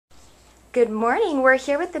Good morning. We're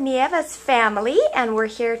here with the Nieves family, and we're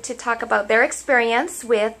here to talk about their experience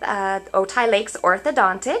with Otay Lake's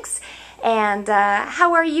Orthodontics. And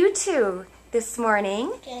how are you two this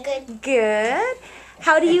morning? Good. Good.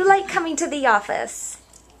 How do you like coming to the office?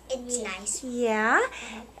 It's nice. Yeah.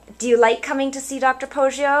 Do you like coming to see Dr.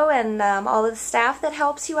 Poggio and all of the staff that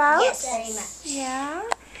helps you out? Yes, very much. Yeah.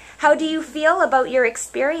 How do you feel about your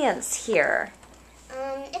experience here?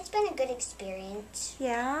 It's been a good experience.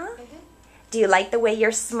 Yeah. Mm-hmm. Do you like the way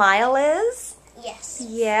your smile is? Yes.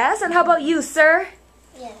 Yes. And how about you, sir?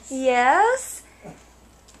 Yes. Yes.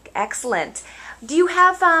 Excellent. Do you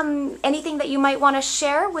have anything that you might want to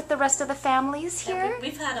share with the rest of the families here? Yeah,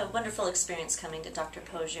 we've had a wonderful experience coming to Dr.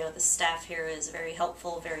 Poggio. The staff here is very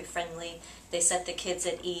helpful, very friendly. They set the kids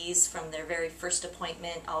at ease from their very first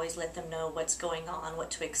appointment, always let them know what's going on,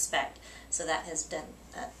 what to expect. So that has done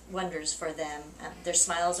wonders for them. Their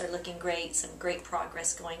smiles are looking great, some great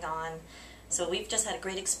progress going on. So we've just had a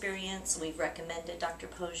great experience. We've recommended Dr.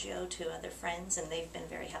 Poggio to other friends, and they've been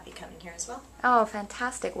very happy coming here as well. Oh,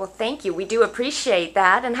 fantastic. Well, thank you. We do appreciate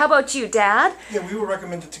that. And how about you, Dad? Yeah, we were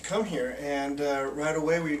recommended to come here, and right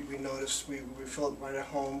away we noticed we felt right at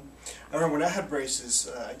home. I remember when I had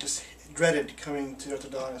braces, I just dreaded coming to the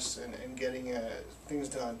orthodontist and getting things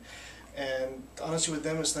done. And honestly, with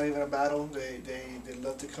them, it's not even a battle. They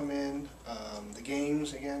love to come in. The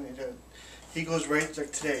games, again, he goes right,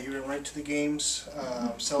 like today, he went right to the games,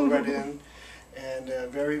 settled right in, and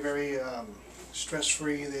very, very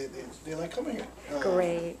stress-free. They like coming here.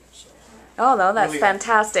 Great. So, Oh, no, that's really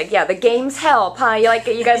fantastic. Yeah, the games help, huh?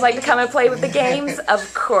 You guys like to come and play with the games?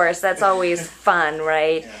 Of course, that's always fun,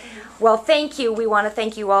 right? yeah. Well, thank you. We want to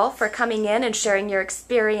thank you all for coming in and sharing your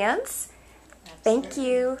experience. Thank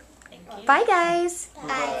you. Thank you. Bye, guys. Bye.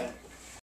 Bye-bye.